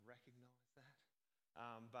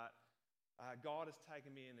but God has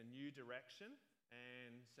taken me in a new direction,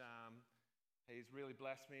 and He's really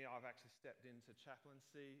blessed me. I've actually stepped into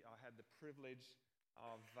chaplaincy. I had the privilege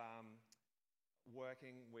of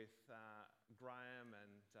working with Graham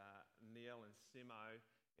and Neil and Simo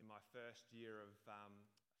in my first year of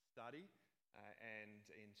study and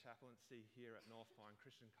in chaplaincy here at North Pine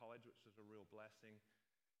Christian College, which was a real blessing.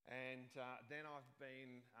 And then I've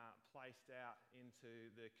been placed out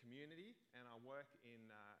into the community, and I work in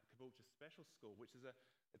Caboolture Special School, which is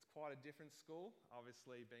it's quite a different school.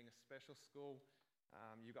 Obviously, being a special school,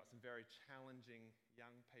 you've got some very challenging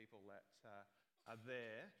young people that are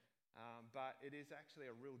there, but it is actually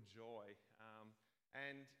a real joy.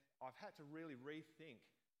 And I've had to really rethink,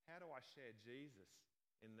 how do I share Jesus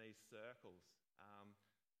in these circles?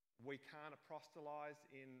 We can't proselytise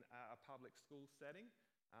in a public school setting,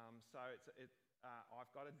 so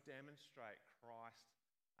I've got to demonstrate Christ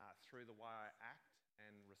through the way I act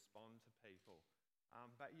and respond to people.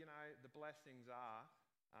 But you know, the blessings are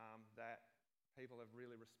that people have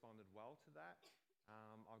really responded well to that.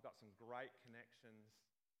 I've got some great connections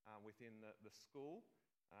within the school,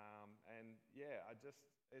 and yeah,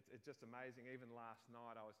 it's just amazing. Even last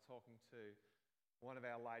night I was talking to one of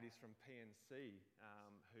our ladies from PNC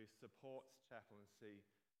who supports chaplaincy,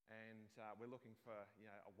 and we're looking for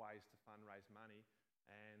ways to fundraise money.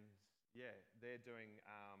 And yeah, they're doing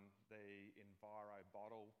the Enviro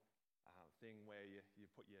bottle thing where you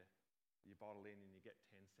put your bottle in and you get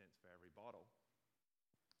 10 cents for every bottle.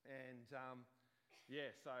 And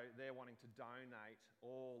yeah, so they're wanting to donate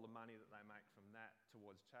all the money that they make from that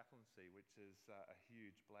towards chaplaincy, which is a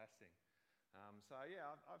huge blessing. So yeah,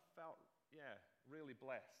 I've felt really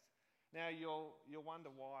blessed. Now you'll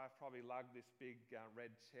wonder why I've probably lugged this big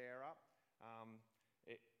red chair up,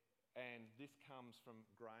 and this comes from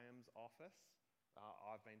Graham's office.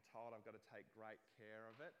 I've been told I've got to take great care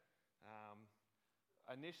of it.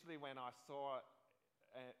 Initially, when I saw it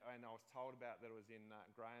and I was told about that it was in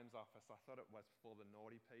Graham's office, I thought it was for the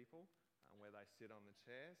naughty people, where they sit on the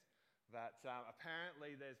chairs. But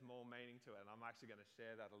apparently there's more meaning to it, and I'm actually going to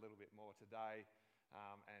share that a little bit more today,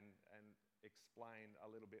 and explain a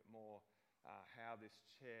little bit more how this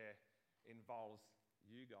chair involves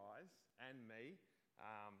you guys and me,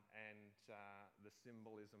 and the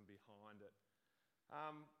symbolism behind it.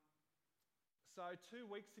 So 2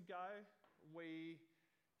 weeks ago,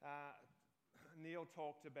 Neil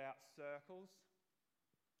talked about circles.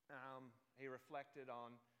 He reflected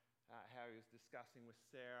on how he was discussing with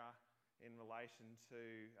Sarah in relation to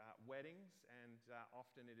weddings, and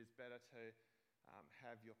often it is better to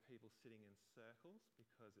have your people sitting in circles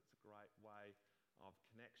because it's a great way of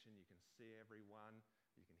connection. You can see everyone,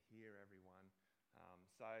 you can hear everyone.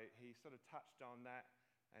 So he sort of touched on that,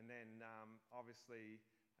 and then obviously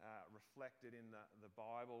reflected in the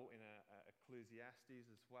Bible in Ecclesiastes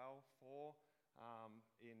as well.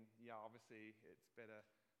 Obviously it's better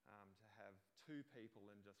to have two people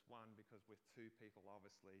than just one, because with two people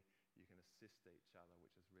obviously you can assist each other,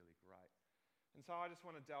 which is really great. And so I just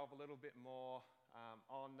want to delve a little bit more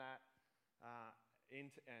on that,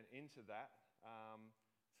 into that,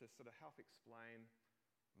 to sort of help explain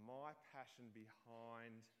my passion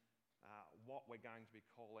behind what we're going to be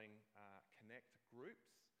calling Connect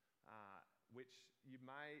groups, which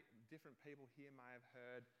different people here may have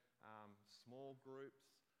heard, small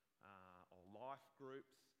groups or life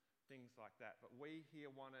groups, things like that. But we here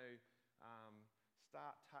want to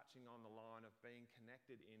start touching on the line of being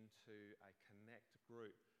connected into a Connect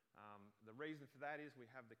group. The reason for that is we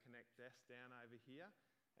have the Connect desk down over here,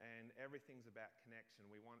 and everything's about connection.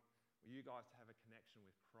 We want you guys to have a connection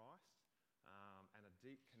with Christ, and a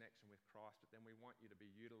deep connection with Christ, but then we want you to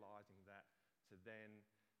be utilising that to then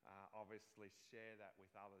obviously share that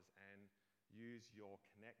with others and use your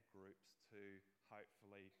Connect groups to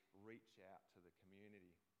hopefully reach out to the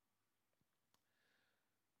community.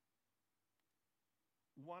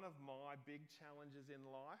 One of my big challenges in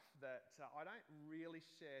life that I don't really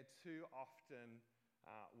share too often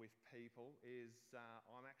with people is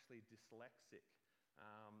I'm actually dyslexic.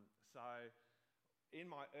 So in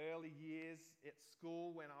my early years at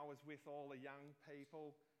school, when I was with all the young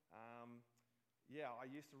people, I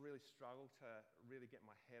used to really struggle to really get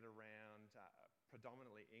my head around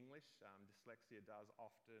predominantly English. Dyslexia does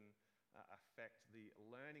often affect the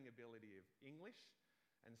learning ability of English.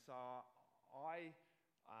 And so I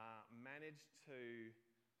managed to,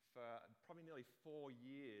 for probably nearly 4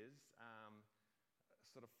 years,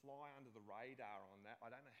 sort of fly under the radar on that.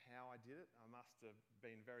 I don't know how I did it. I must have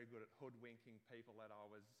been very good at hoodwinking people that I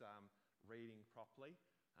was reading properly,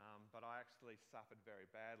 but I actually suffered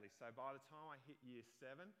very badly. So by the time I hit year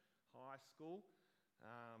 7, high school,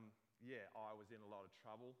 I was in a lot of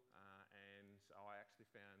trouble, and I actually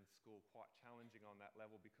found school quite challenging on that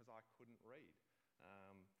level because I couldn't read.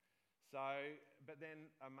 But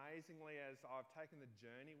then amazingly, as I've taken the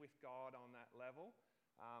journey with God on that level,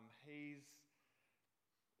 He's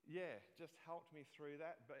just helped me through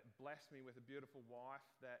that, but blessed me with a beautiful wife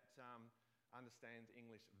that understands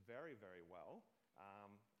English very, very well,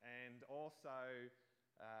 and also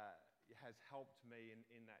has helped me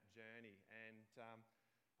in that journey. And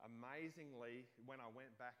amazingly, when I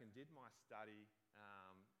went back and did my study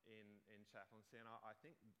in chaplaincy, and I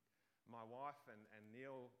think my wife and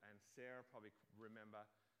Neil and Sarah probably remember,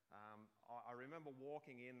 I remember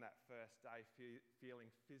walking in that first day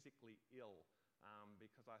feeling physically ill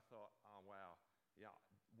because I thought, oh wow,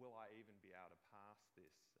 will I even be able to pass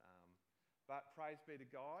this? But praise be to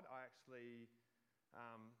God, I actually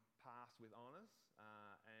passed with honours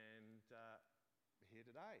and here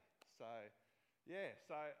today.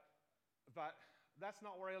 But that's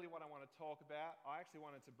not really what I want to talk about. I actually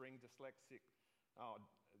wanted to bring the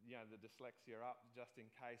dyslexia up just in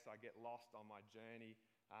case I get lost on my journey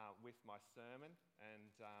with my sermon,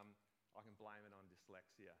 and I can blame it on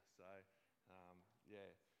dyslexia. So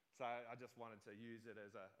I just wanted to use it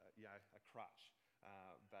as a crutch.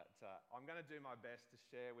 But I'm going to do my best to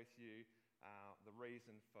share with you the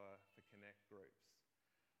reason for Connect groups.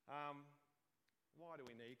 Why do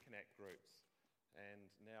we need Connect groups?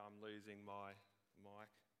 And now I'm losing my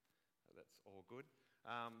mic. That's all good.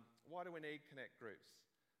 Why do we need Connect groups?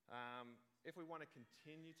 If we want to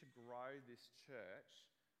continue to grow this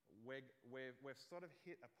church, we've sort of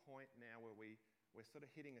hit a point now where we're sort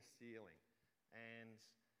of hitting a ceiling. And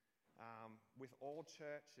with all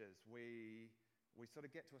churches, we sort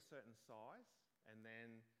of get to a certain size, and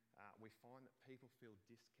then we find that people feel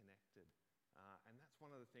disconnected. And that's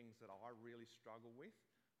one of the things that I really struggle with,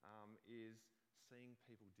 is seeing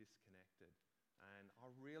people disconnected. And I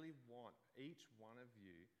really want each one of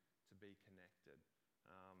you to be connected.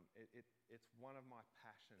 It's one of my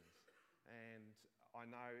passions. And I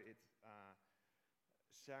know it's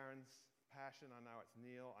Sharon's passion, I know it's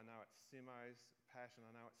Neil, I know it's Simo's passion,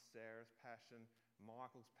 I know it's Sarah's passion,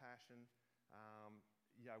 Michael's passion.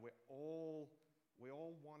 We all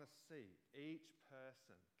want to see each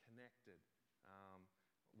person connected.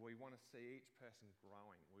 We want to see each person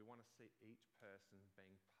growing. We want to see each person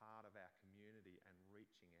being part of our community and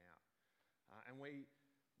reaching out. And we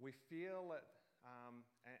feel that,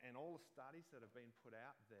 and all the studies that have been put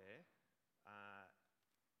out there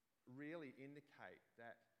really indicate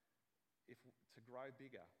that to grow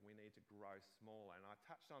bigger, we need to grow smaller. And I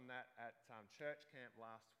touched on that at church camp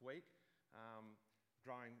last week.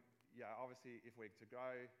 Obviously, if we're to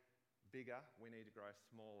grow bigger, we need to grow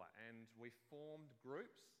smaller. And we formed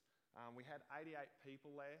groups. We had 88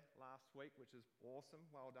 people there last week, which is awesome.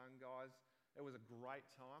 Well done, guys. It was a great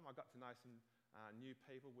time. I got to know some new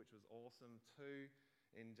people, which was awesome too,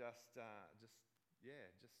 in just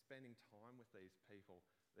spending time with these people.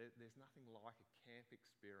 There's nothing like a camp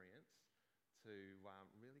experience to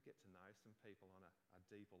really get to know some people on a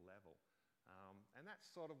deeper level. And that's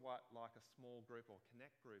sort of what like a small group or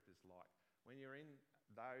Connect group is like. When you're in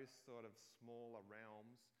those sort of smaller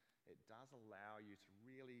realms, it does allow you to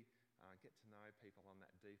really get to know people on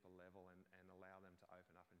that deeper level and allow them to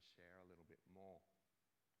open up and share a little bit more.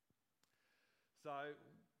 So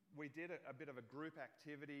we did a bit of a group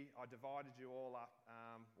activity. I divided you all up.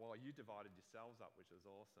 You divided yourselves up, which was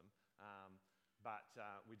awesome. But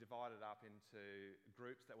we divided up into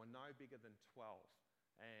groups that were no bigger than 12.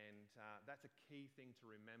 And that's a key thing to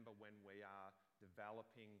remember when we are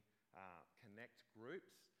developing Connect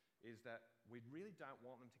groups, is that we really don't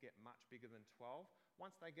want them to get much bigger than 12.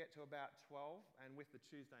 Once they get to about 12, and with the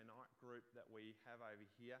Tuesday night group that we have over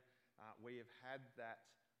here, we have had that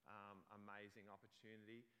amazing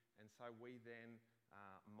opportunity. And so we then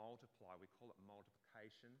multiply. We call it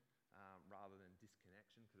multiplication rather than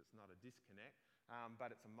disconnection, because it's not a disconnect,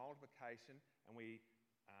 but it's a multiplication, and we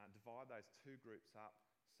divide those two groups up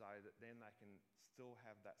so that then they can still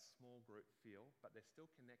have that small group feel, but they're still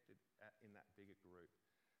connected in that bigger group.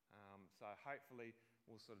 So hopefully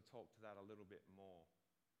we'll sort of talk to that a little bit more.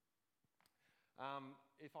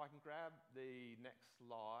 If I can grab the next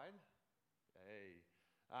slide. Hey.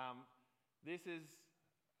 This is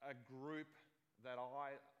a group that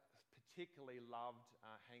I particularly loved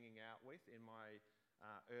hanging out with in my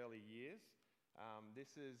early years.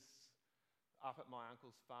 This is up at my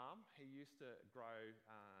uncle's farm. He used to grow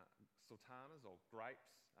sultanas or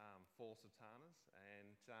grapes, fall sultanas,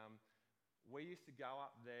 and we used to go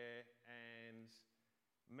up there and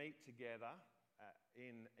meet together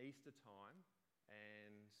in Easter time,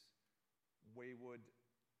 and we would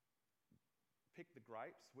pick the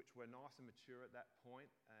grapes, which were nice and mature at that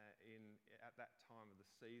point. At that time of the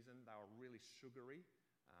season, they were really sugary,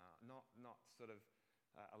 not sort of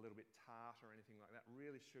a little bit tart or anything like that.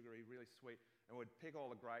 Really sugary, really sweet. And we'd pick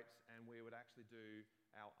all the grapes, and we would actually do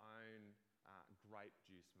our own grape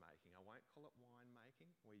juice making. I won't call it wine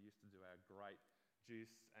making. We used to do our grape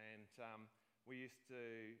juice, and we used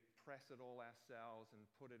to press it all ourselves and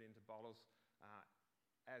put it into bottles.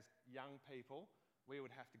 As young people, we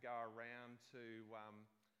would have to go around to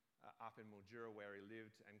up in Mildura where he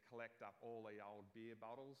lived and collect up all the old beer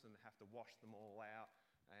bottles and have to wash them all out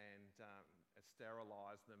and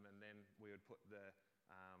sterilise them, and then we would put the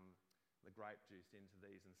grape juice into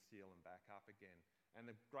these and seal them back up again. And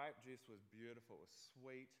the grape juice was beautiful. It was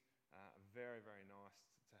sweet, very, very nice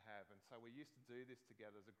to have. And so we used to do this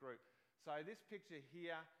together as a group. So this picture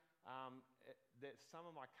here, there's some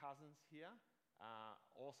of my cousins here.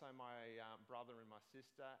 Also my brother and my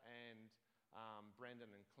sister, and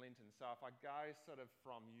Brendan and Clinton. So if I go sort of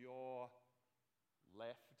from your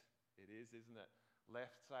left, it is, isn't it?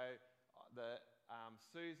 Left. So the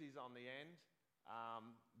Susie's on the end.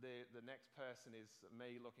 The next person is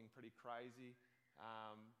me looking pretty crazy.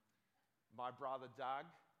 My brother Doug,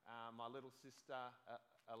 my little sister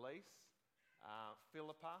Elise,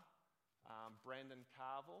 Philippa, Brendan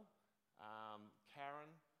Carville, Karen,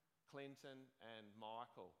 Clinton and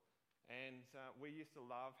Michael. And we used to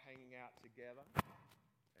love hanging out together.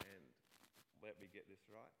 And let me get this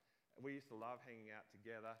right. We used to love hanging out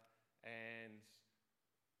together and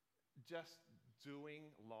just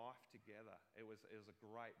doing life together. It was a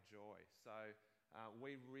great joy. So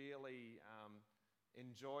we really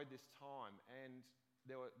enjoyed this time. And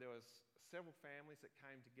there was several families that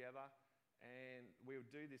came together, and we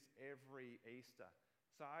would do this every Easter.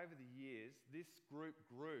 So over the years, this group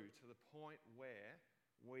grew to the point where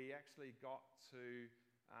we actually got to,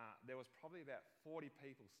 there was probably about 40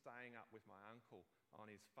 people staying up with my uncle on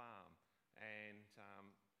his farm. And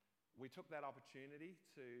we took that opportunity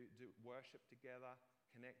to do worship together,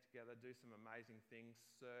 connect together, do some amazing things,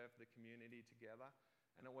 serve the community together.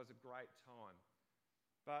 And it was a great time.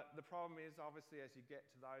 But the problem is, obviously, as you get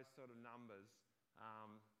to those sort of numbers,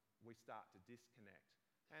 we start to disconnect.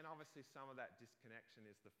 And obviously some of that disconnection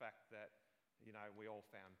is the fact that, we all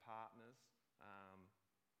found partners,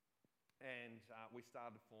 and we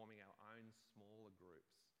started forming our own smaller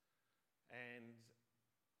groups. And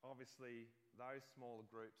obviously those smaller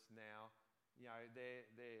groups now,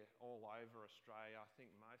 they're all over Australia. I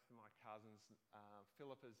think most of my cousins,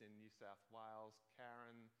 Philippa's in New South Wales,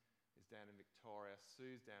 Karen is down in Victoria,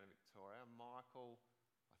 Sue's down in Victoria, Michael,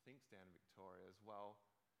 I think, is down in Victoria as well.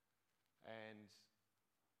 And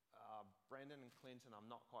Brendan and Clinton, I'm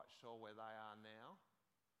not quite sure where they are now,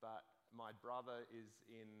 but my brother is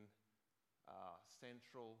in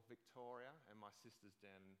central Victoria, and my sister's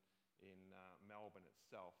down in Melbourne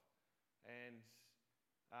itself. And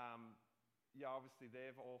obviously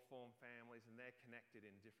they've all formed families, and they're connected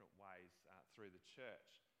in different ways through the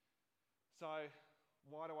church. So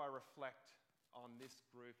why do I reflect on this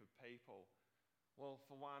group of people? Well,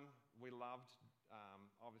 for one, we loved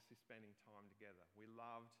obviously spending time together.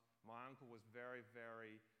 My uncle was very,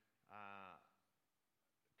 very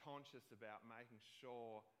conscious about making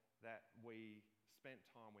sure that we spent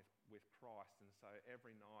time with Christ, and so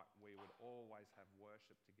every night we would always have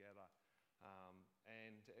worship together,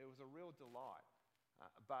 and it was a real delight.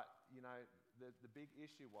 But the big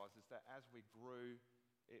issue was that as we grew,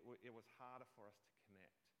 it was harder for us to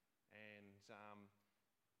connect. And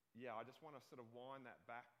I just want to sort of wind that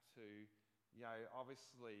back to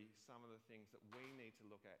obviously some of the things that we need to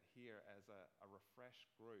look at here as a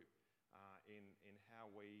refreshed group in how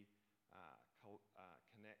we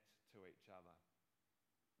connect to each other.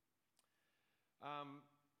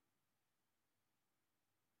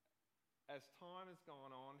 As time has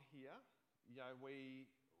gone on here,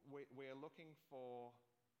 we're looking for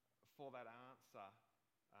that answer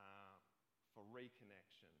for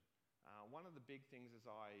reconnection. One of the big things as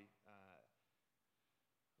I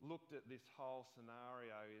looked at this whole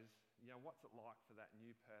scenario is, what's it like for that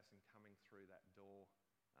new person coming through that door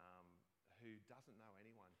who doesn't know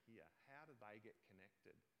anyone here? How do they get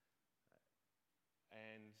connected?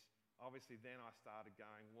 And obviously then I started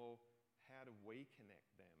going, well, how do we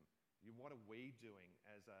connect them? What are we doing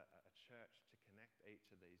as a church to connect each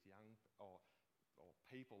of these young or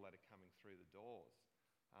people that are coming through the doors?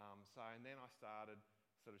 And then I started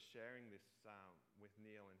sort of sharing this with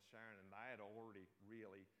Neil and Sharon, and they had already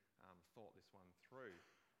really thought this one through.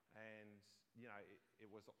 And it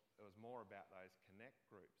was more about those connect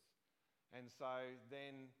groups. And so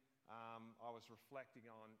then I was reflecting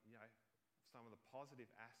on some of the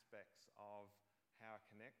positive aspects of how a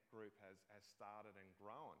Connect group has started and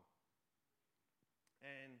grown.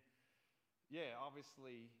 And yeah,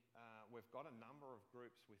 obviously, we've got a number of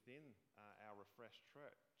groups within our Refreshed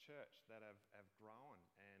Church that have grown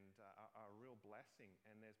and are a real blessing.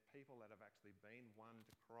 And there's people that have actually been won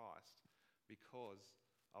to Christ because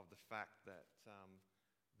of the fact that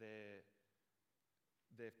they've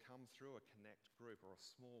come through a Connect group or a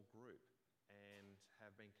small group and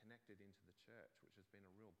have been connected into the church, which has been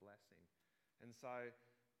a real blessing. And so,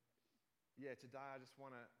 yeah, today I just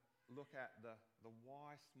want to look at the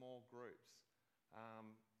why small groups.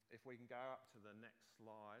 If we can go up to the next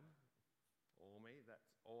slide for me,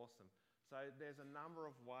 that's awesome. So there's a number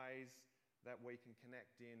of ways that we can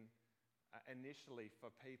connect in initially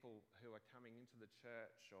for people who are coming into the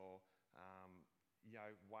church, or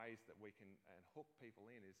ways that we can hook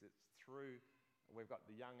people in. It's through, we've got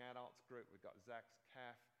the young adults group, we've got Zach's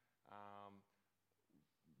CAF,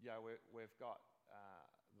 we've got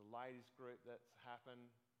the ladies group that's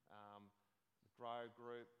happened, the Grow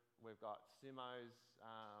group, we've got Simo's,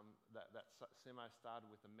 Simo started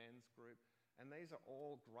with the men's group, and these are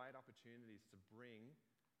all great opportunities to bring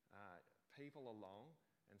people along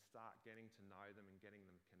and start getting to know them and getting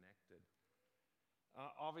them connected.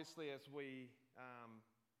 Obviously, as we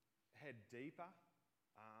head deeper,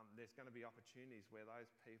 there's going to be opportunities where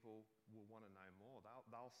those people will want to know more.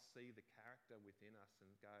 They'll see the character within us and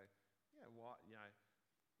go, why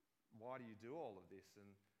do you do all of this?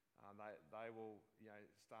 And they will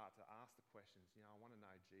start to ask the questions. I want to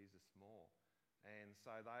know Jesus more. And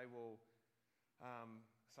so they will.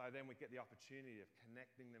 So then we get the opportunity of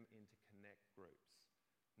connecting them into Connect groups.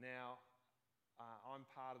 Now, I'm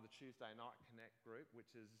part of the Tuesday Night Connect group,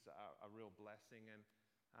 which is a real blessing, and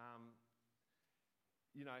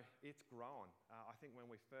it's grown. I think when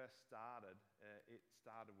we first started, it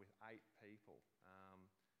started with 8 people,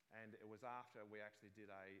 and it was after we actually did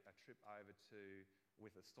a trip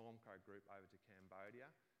with a Stormco group over to Cambodia,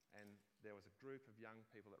 and there was a group of young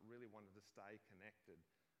people that really wanted to stay connected.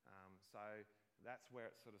 So that's where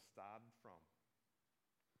it sort of started from.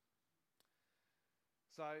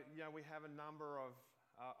 So, we have a number of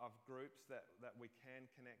groups that we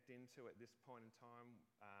can connect into at this point in time.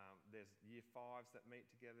 There's year 5s that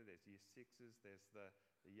meet together, there's year 6s, there's the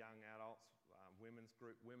young adults, women's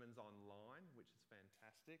group, women's online, which is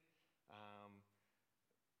fantastic.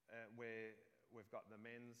 Where we've got the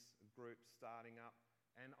men's group starting up.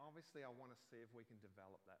 And obviously I want to see if we can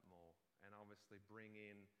develop that more and obviously bring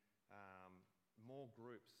in more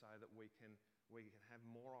groups so that we can have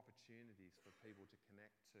more opportunities for people to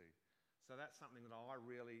connect to. So that's something that I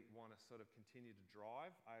really want to sort of continue to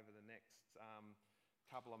drive over the next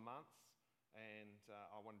couple of months, and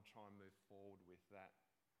I want to try and move forward with that.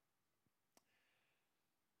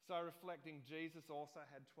 So reflecting, Jesus also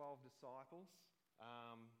had 12 disciples,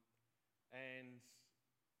 and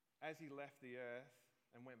as he left the earth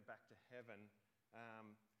and went back to heaven,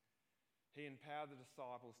 he empowered the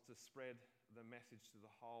disciples to spread the message to the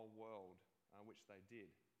whole world, which they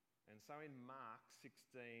did. And so in Mark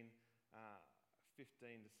 16,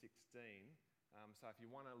 15 to 16, so if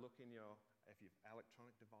you want to look if you've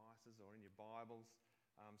electronic devices or in your Bibles,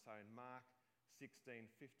 so in Mark 16,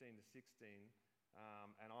 15 to 16,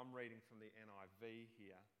 and I'm reading from the NIV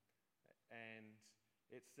here, and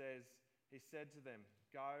it says, he said to them,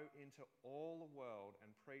 "Go into all the world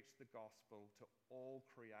and preach the gospel to all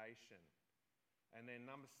creation." And then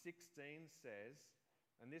number 16 says,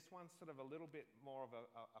 and this one's sort of a little bit more of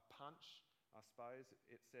a punch, I suppose.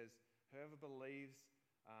 It says, "Whoever believes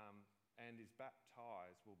and is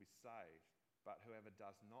baptized will be saved, but whoever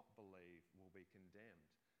does not believe will be condemned."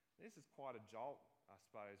 This is quite a jolt, I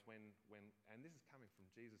suppose, and this is coming from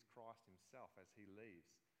Jesus Christ himself as he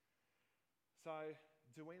leaves. So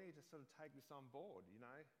do we need to sort of take this on board?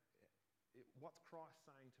 What's Christ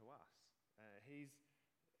saying to us? He's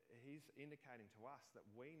indicating to us that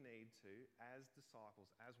we need to, as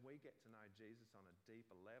disciples, as we get to know Jesus on a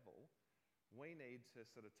deeper level, we need to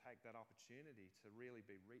sort of take that opportunity to really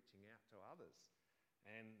be reaching out to others.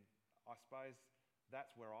 And I suppose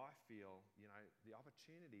that's where I feel, the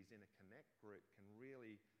opportunities in a Connect group can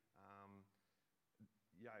really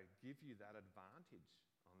give you that advantage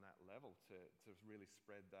on that level to really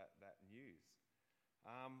spread that news.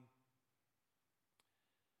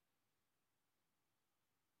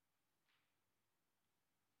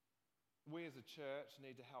 We as a church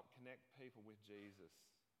need to help connect people with Jesus.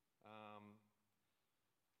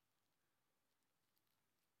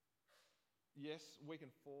 Yes, we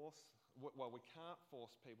can't force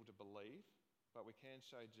people to believe, but we can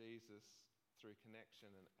show Jesus through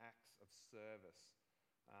connection and acts of service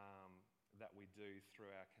that do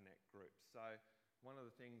through our Connect group. So one of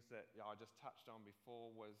the things that I just touched on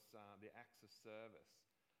before was the acts of service,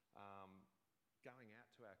 going out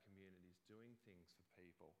to our communities, doing things for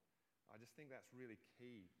people. I just think that's really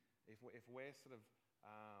key. If we're sort of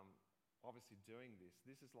obviously doing this,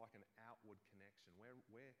 this is like an outward connection.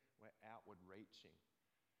 We're outward reaching.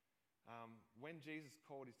 When Jesus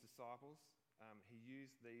called his disciples, he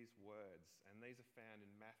used these words, and these are found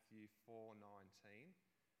in Matthew 4:19.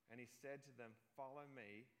 And he said to them, "Follow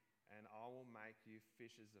me, and I will make you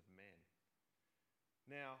fishers of men."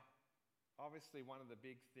 Now, obviously, one of the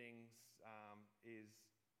big things is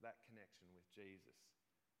that connection with Jesus.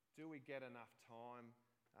 Do we get enough time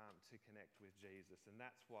to connect with Jesus? And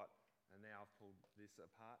that's what, and now I've pulled this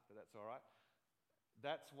apart, but that's all right.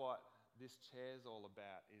 That's what this chair's all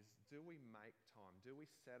about, is do we make time? Do we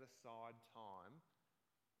set aside time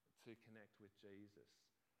to connect with Jesus?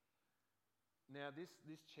 Now,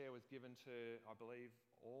 this chair was given to, I believe,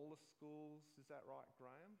 all the schools. Is that right,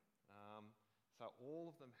 Graham? So all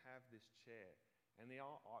of them have this chair. And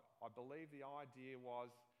I believe the idea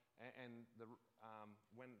was,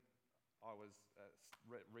 when I was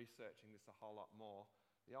researching this a whole lot more,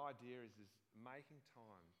 the idea is making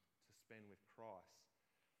time to spend with Christ.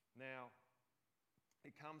 Now,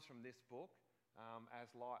 it comes from this book,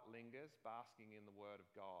 As Light Lingers, Basking in the Word of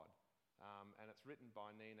God. And it's written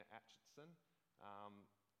by Nina Atchison.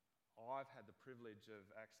 I've had the privilege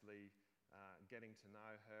of actually getting to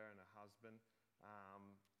know her and her husband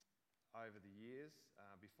over the years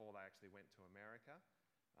before they actually went to America.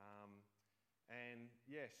 And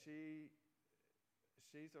yeah, she's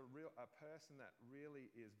a person that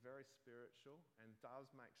really is very spiritual and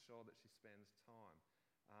does make sure that she spends time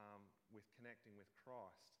with connecting with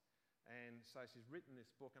Christ. And so she's written this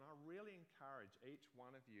book, and I really encourage each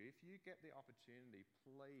one of you, if you get the opportunity,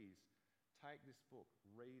 please take this book,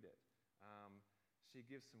 read it. She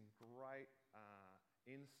gives some great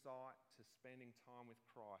insight to spending time with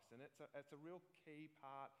Christ. And it's a real key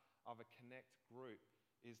part of a Connect group,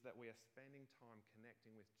 is that we are spending time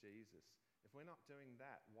connecting with Jesus. If we're not doing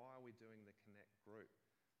that, why are we doing the Connect group?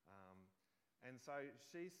 And so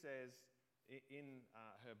she says in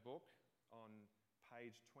her book on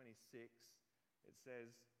page 26, it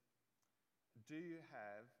says, "Do you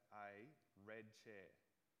have a red chair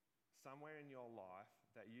somewhere in your life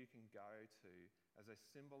that you can go to as a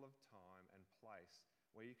symbol of time and place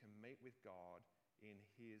where you can meet with God in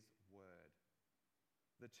His Word?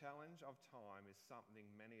 The challenge of time is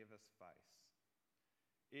something many of us face.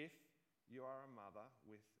 If you are a mother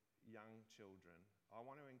with young children, I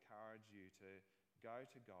want to encourage you to go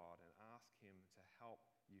to God and ask Him to help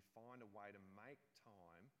you find a way to make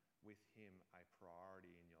time with Him a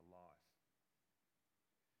priority in your life.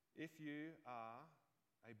 If you are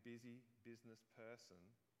a busy business person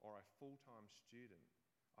or a full-time student,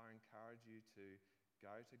 I encourage you to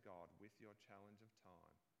go to God with your challenge of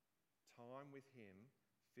time. Time with Him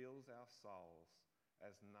fills our souls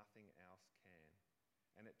as nothing else can,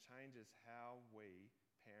 and it changes how we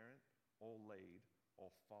parent or lead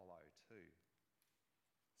or follow too."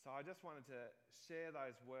 So I just wanted to share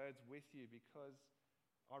those words with you because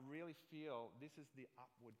I really feel this is the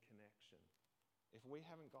upward connection. If we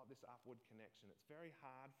haven't got this upward connection, it's very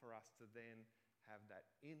hard for us to then have that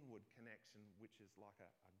inward connection, which is like a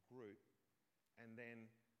group. And then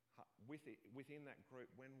within that group,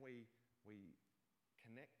 when we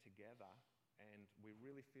connect together and we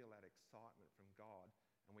really feel that excitement from God,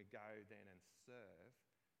 and we go then and serve,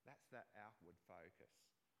 that's that outward focus.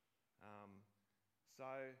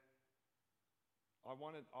 So I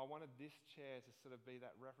wanted this chair to sort of be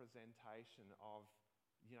that representation of,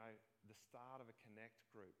 the start of a Connect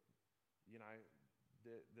group,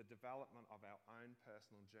 the development of our own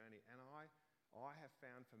personal journey. And I have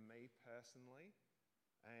found for me personally,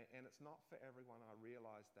 and it's not for everyone, I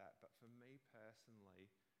realise that, but for me personally,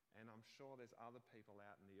 and I'm sure there's other people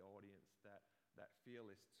out in the audience that feel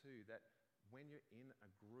this too, that when you're in a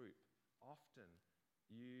group, often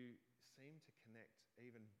you seem to connect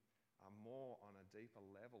even more on a deeper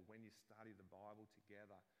level when you study the Bible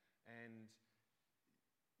together. And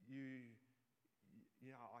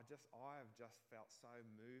I have just felt so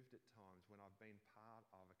moved at times when I've been part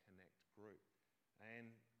of a Connect group.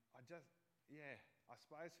 And I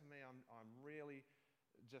suppose for me, I'm really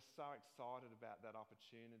just so excited about that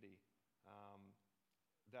opportunity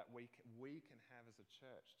that we can have as a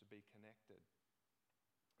church to be connected.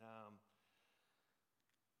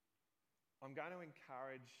 I'm going to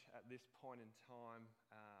encourage at this point in time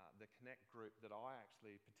the Connect group that I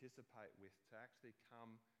actually participate with to actually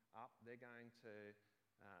come up. They're going to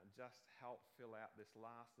just help fill out this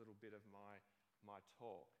last little bit of my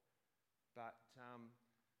talk. But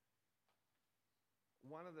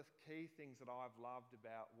one of the key things that I've loved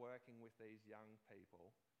about working with these young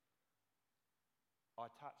people, I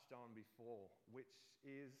touched on before, which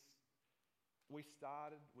is we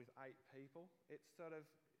started with 8 people.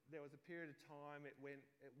 There was a period of time we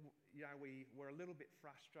were a little bit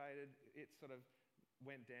frustrated. It sort of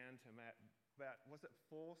went down to about, was it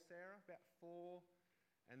 4, Sarah? About 4.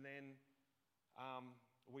 And then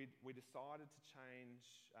we decided to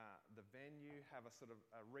change the venue, have a sort of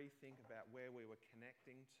a rethink about where we were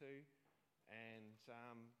connecting to. And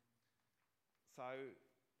so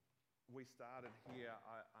we started here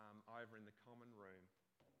over in the common room.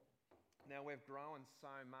 Now we've grown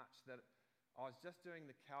so much that I was just doing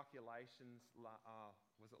the calculations,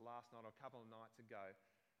 was it last night or a couple of nights ago?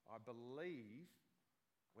 I believe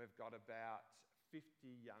we've got about 50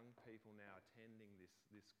 young people now attending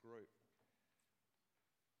this group,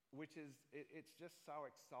 which is, it's just so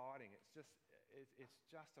exciting. It's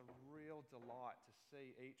just a real delight to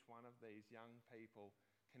see each one of these young people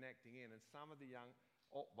connecting in. And some of the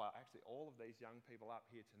all of these young people up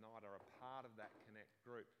here tonight are a part of that Connect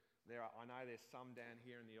group. I know there's some down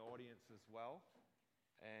here in the audience as well,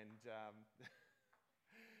 and they're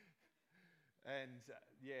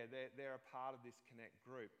a part of this Connect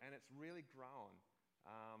group, and it's really grown.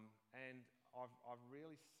 And I've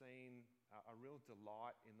really seen a real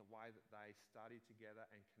delight in the way that they study together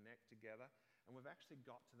and connect together. And we've actually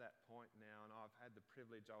got to that point now, and I've had the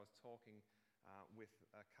privilege. I was talking with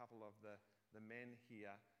a couple of the men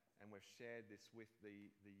here, and we've shared this with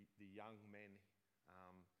the young men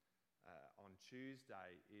on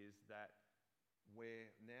Tuesday, is that we're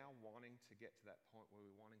now wanting to get to that point where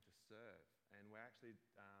we're wanting to serve. And we're actually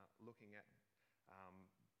looking at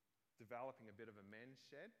developing a bit of a men's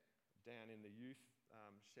shed down in the youth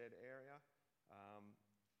shed area,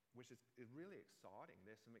 which is really exciting.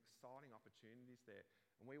 There's some exciting opportunities there.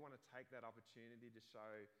 And we want to take that opportunity to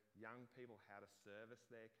show young people how to service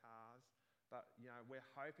their cars. But, we're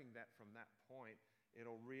hoping that from that point,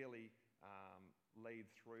 it'll really lead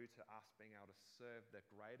through to us being able to serve the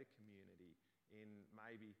greater community in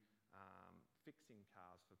maybe fixing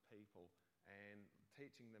cars for people and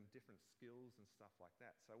teaching them different skills and stuff like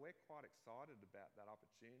that. So we're quite excited about that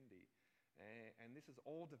opportunity. And this is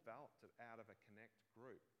all developed out of a Connect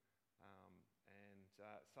group.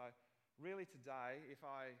 So really today, if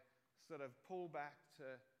I sort of pull back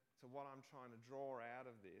to what I'm trying to draw out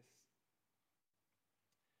of this,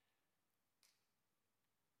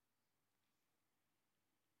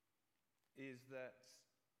 is that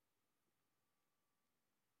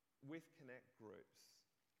with Connect groups,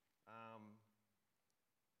 I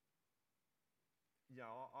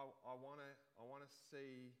want to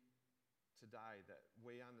see today that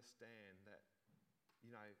we understand that,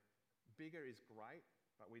 bigger is great,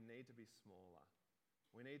 but we need to be smaller.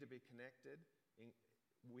 We need to be connected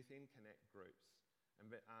within Connect groups and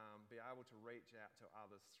be able to reach out to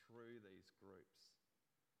others through these groups.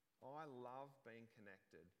 I love being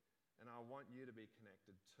connected, and I want you to be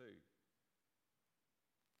connected too.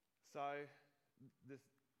 So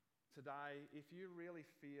today, if you really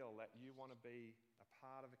feel that you want to be a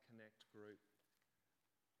part of a Connect group,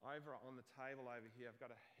 over on the table over here, I've got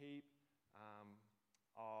a heap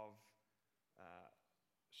of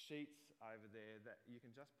sheets over there that you can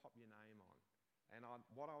just pop your name on. And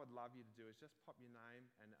what I would love you to do is just pop your name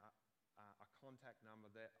and a contact number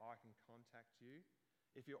that I can contact you.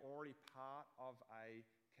 If you're already part of a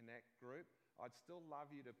Connect group, I'd still love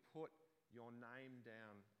you to put your name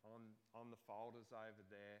down on the folders over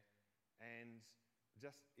there and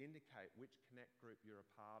just indicate which Connect group you're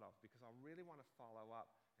a part of, because I really want to follow up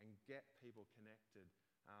and get people connected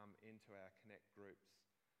into our Connect groups.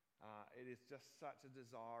 It is just such a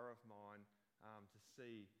desire of mine to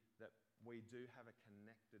see that we do have a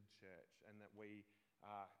connected church, and that we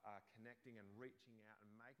are connecting and reaching out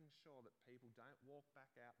and making sure that people don't walk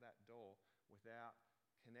back out that door without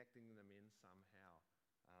connecting them in somehow.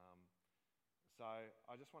 So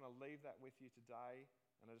I just want to leave that with you today,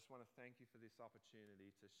 and I just want to thank you for this opportunity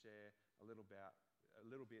to share a little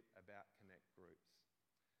bit about Connect groups.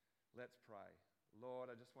 Let's pray. Lord,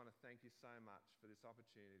 I just want to thank you so much for this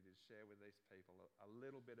opportunity to share with these people a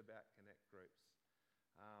little bit about Connect groups.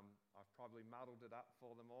 I've probably muddled it up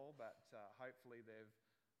for them all, but hopefully they've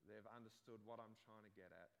understood what I'm trying to get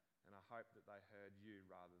at, and I hope that they heard you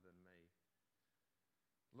rather than me.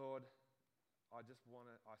 Lord, I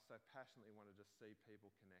so passionately want to just see people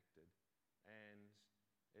connected, and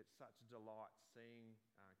it's such a delight seeing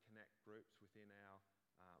Connect groups within our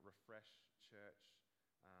Refresh Church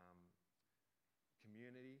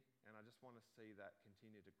community, and I just want to see that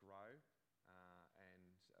continue to grow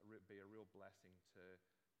and be a real blessing to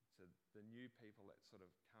the new people that sort of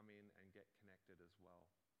come in and get connected as well.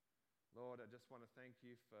 Lord, I just want to thank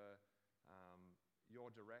you for your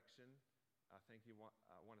direction. I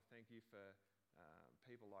want to thank you for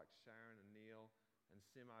people like Sharon and Neil and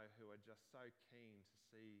Simo who are just so keen to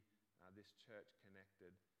see this church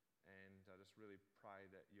connected. And I just really pray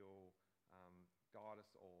that you'll guide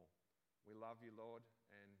us all. We love you, Lord,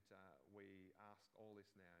 and we ask all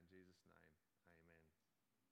this now in Jesus' name.